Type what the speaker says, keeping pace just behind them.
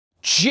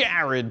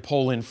Jared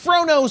Polin,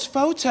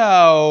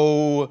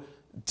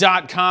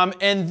 FroKnowsPhoto.com,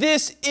 and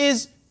this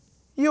is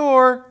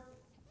your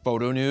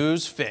Photo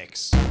News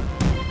Fix.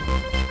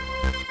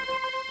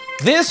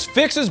 This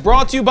fix is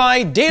brought to you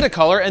by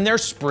Datacolor and their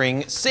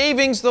spring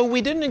savings, though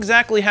we didn't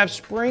exactly have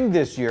spring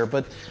this year,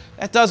 but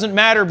that doesn't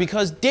matter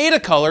because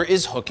Datacolor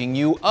is hooking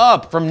you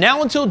up. From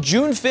now until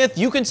June 5th,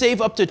 you can save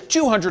up to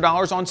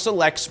 $200 on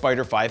select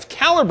Spider 5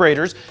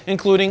 calibrators,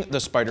 including the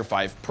Spider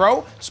 5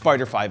 Pro,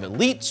 Spider 5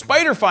 Elite,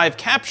 Spider 5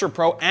 Capture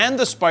Pro, and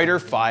the Spider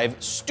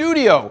 5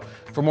 Studio.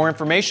 For more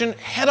information,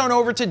 head on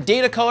over to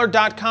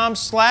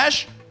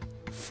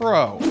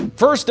datacolor.com/Fro.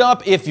 First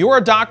up, if you're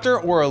a doctor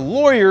or a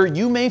lawyer,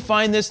 you may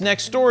find this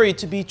next story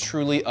to be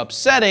truly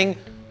upsetting,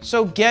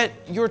 so get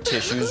your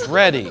tissues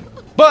ready.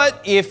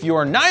 But if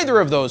you're neither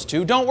of those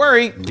two, don't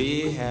worry.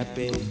 Be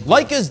happy.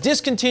 Leica's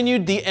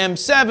discontinued the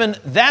M7,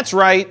 that's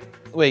right.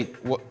 Wait,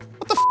 what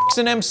the f***'s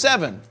an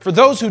M7? For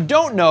those who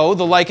don't know,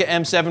 the Leica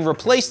M7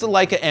 replaced the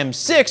Leica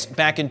M6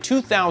 back in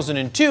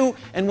 2002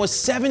 and was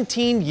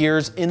 17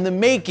 years in the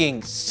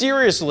making.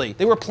 Seriously,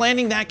 they were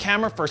planning that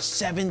camera for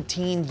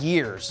 17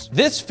 years.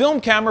 This film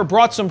camera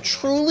brought some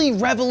truly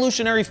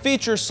revolutionary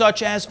features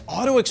such as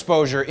auto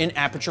exposure in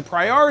aperture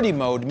priority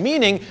mode,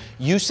 meaning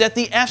you set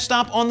the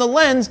f-stop on the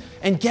lens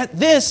and get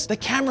this, the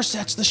camera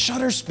sets the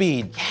shutter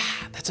speed. Yeah,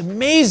 that's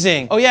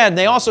amazing. Oh yeah, and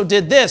they also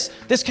did this.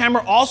 This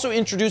camera also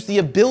introduced the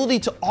ability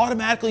to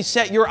automatically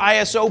set your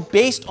ISO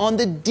based on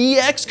the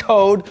DX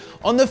code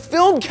on the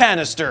film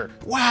canister.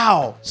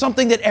 Wow,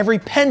 something that every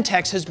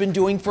Pentax has been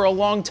doing for a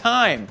long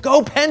time.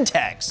 Go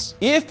Pentax!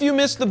 If you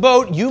missed the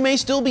boat, you may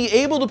still be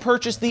able to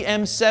purchase the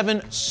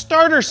M7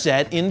 starter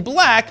set in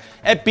black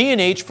at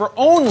B&H for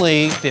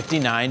only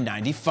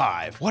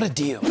 $59.95. What a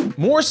deal.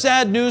 More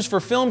sad news for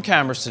film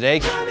cameras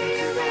today.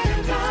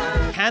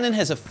 Canon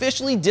has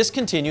officially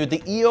discontinued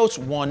the EOS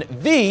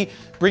 1V,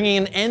 bringing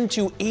an end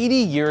to 80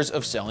 years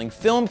of selling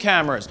film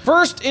cameras.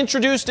 First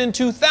introduced in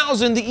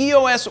 2000, the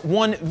EOS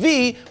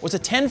 1V was a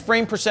 10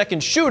 frame per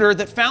second shooter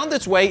that found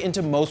its way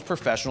into most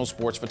professional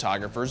sports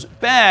photographers'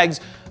 bags,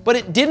 but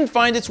it didn't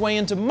find its way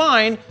into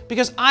mine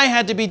because I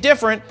had to be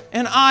different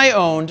and I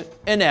owned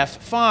an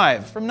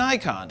F5 from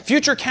Nikon.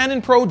 Future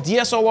Canon Pro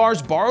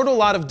DSLRs borrowed a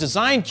lot of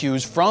design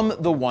cues from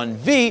the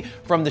 1V,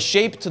 from the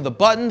shape to the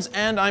buttons,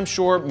 and I'm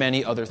sure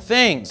many other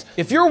things.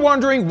 If you're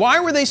wondering why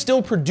were they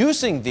still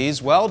producing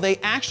these, well, they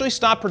actually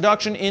stopped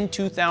production in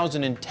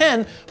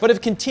 2010, but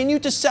have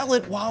continued to sell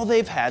it while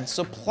they've had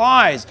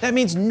supplies. That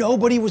means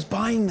nobody was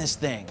buying this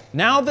thing.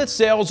 Now that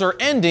sales are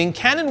ending,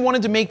 Canon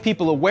wanted to make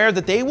people aware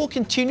that they will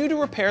continue to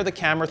repair the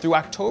camera through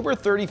October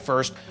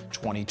 31st,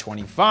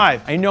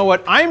 2025. I know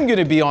what I'm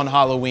gonna be on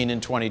Halloween in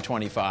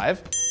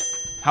 2025.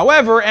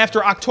 However,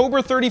 after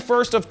October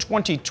 31st of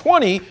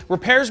 2020,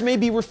 repairs may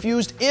be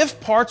refused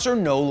if parts are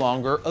no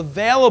longer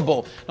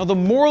available. Now, the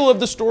moral of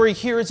the story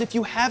here is if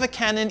you have a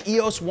Canon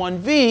EOS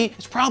 1V,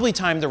 it's probably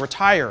time to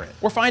retire it,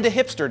 or find a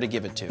hipster to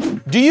give it to.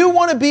 Do you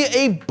want to be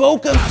a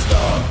bokeh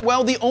master?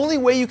 Well, the only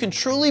way you can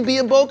truly be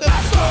a bokeh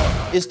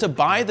master is to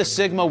buy the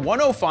Sigma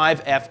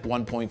 105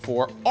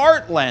 f1.4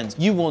 art lens.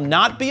 You will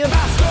not be a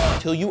master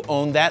until you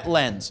own that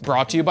lens.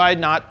 Brought to you by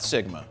not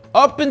Sigma.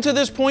 Up until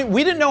this point,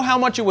 we didn't know how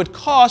much it would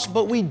cost,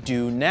 but we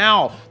do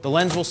now. The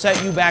lens will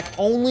set you back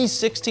only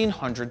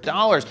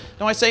 $1,600.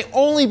 Now I say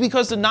only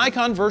because the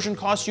Nikon version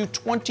costs you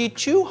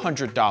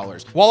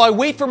 $2,200. While I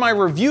wait for my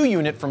review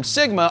unit from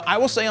Sigma, I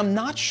will say I'm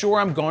not sure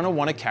I'm going to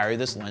want to carry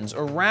this lens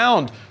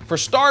around. For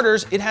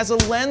starters, it has a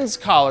lens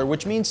collar,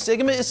 which means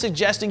Sigma is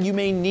suggesting you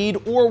may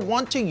need or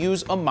want to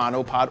use a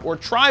monopod or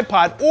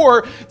tripod,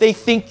 or they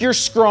think you're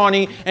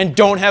scrawny and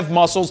don't have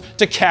muscles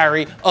to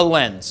carry a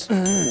lens.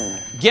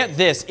 Get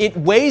this, it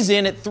weighs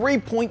in at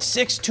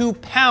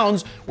 3.62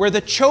 pounds, where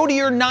the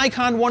chodier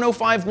Nikon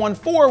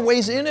 105-14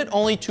 weighs in at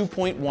only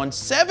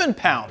 2.17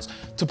 pounds.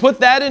 To put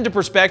that into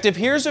perspective,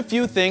 here's a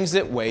few things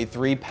that weigh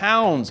 3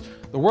 pounds.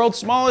 The world's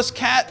smallest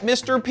cat,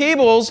 Mr.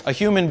 Peebles, a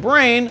human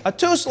brain, a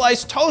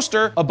 2-slice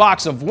toaster, a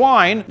box of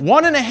wine,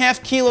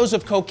 1.5 kilos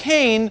of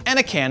cocaine, and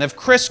a can of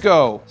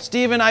Crisco.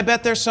 Steven, I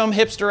bet there's some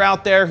hipster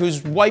out there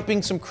who's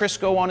wiping some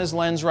Crisco on his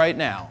lens right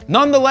now.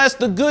 Nonetheless,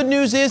 the good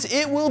news is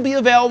it will be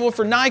available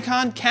for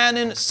Nikon,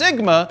 Canon,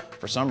 Sigma,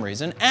 for some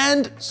reason,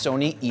 and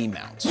Sony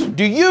E-mounts.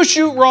 Do you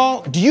shoot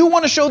RAW? Do you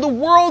want to show the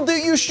world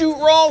that you shoot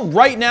RAW?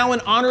 Right now, in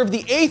honor of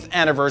the 8th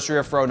anniversary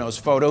of Fro Knows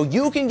Photo,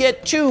 you can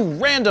get 2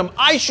 random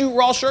I Shoot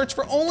RAW shirts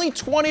for only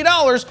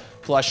 $20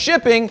 plus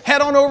shipping.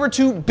 Head on over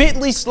to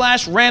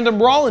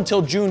bit.ly/randomraw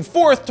until June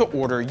 4th to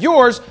order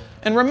yours.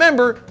 And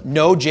remember,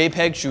 no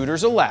JPEG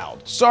shooters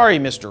allowed. Sorry,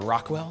 Mr.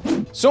 Rockwell.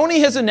 Sony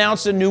has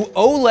announced a new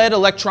OLED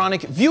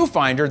electronic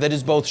viewfinder that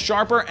is both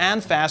sharper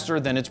and faster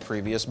than its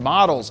previous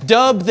models.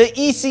 Dubbed the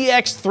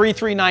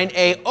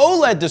ECX339A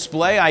OLED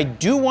display, I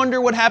do wonder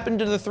what happened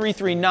to the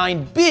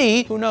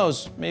 339B. Who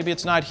knows, maybe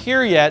it's not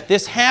here yet.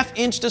 This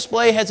half-inch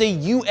display has a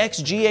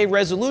UXGA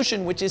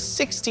resolution, which is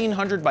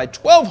 1600 by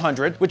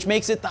 1200, which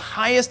makes it the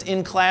highest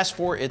in class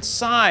for its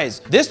size.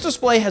 This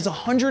display has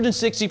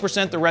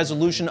 160% the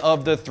resolution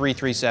of the 339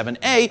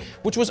 337A,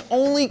 which was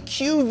only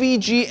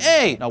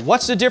QVGA. Now,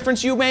 what's the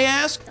difference, you may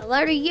ask? The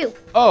letter U.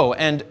 Oh,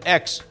 and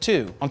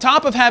X2. On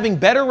top of having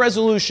better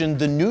resolution,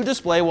 the new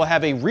display will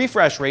have a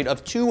refresh rate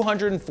of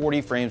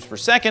 240 frames per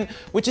second,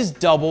 which is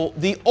double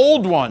the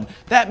old one.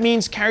 That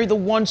means carry the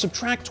 1,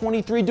 subtract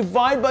 23,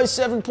 divide by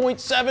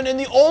 7.7, and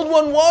the old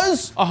one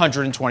was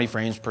 120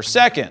 frames per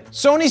second.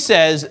 Sony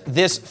says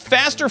this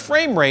faster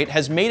frame rate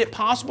has made it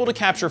possible to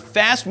capture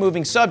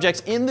fast-moving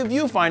subjects in the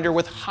viewfinder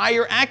with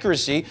higher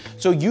accuracy,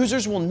 so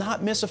users will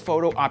not miss a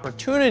photo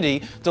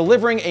opportunity,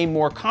 delivering a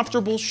more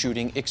comfortable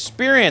shooting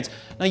experience.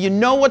 Now, you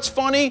know what's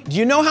funny? Do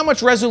you know how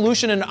much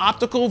resolution an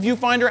optical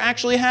viewfinder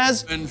actually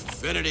has?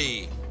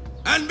 Infinity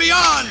and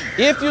beyond!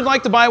 If you'd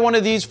like to buy one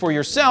of these for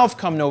yourself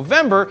come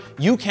November,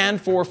 you can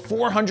for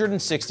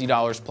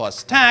 $460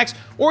 plus tax,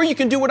 or you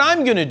can do what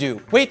I'm gonna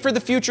do. Wait for the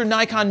future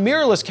Nikon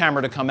mirrorless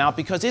camera to come out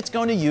because it's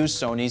going to use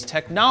Sony's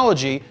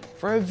technology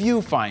for a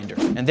viewfinder.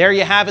 And there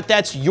you have it.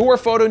 That's your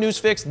photo news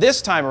fix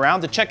this time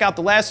around. To check out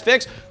the last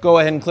fix, go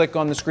ahead and click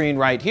on the screen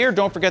right here.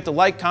 Don't forget to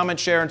like, comment,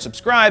 share, and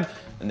subscribe.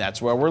 And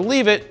that's where we'll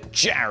leave it.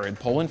 Jared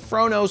Polin,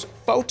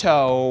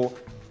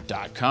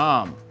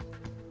 PhonosPhoto.com.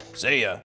 See ya.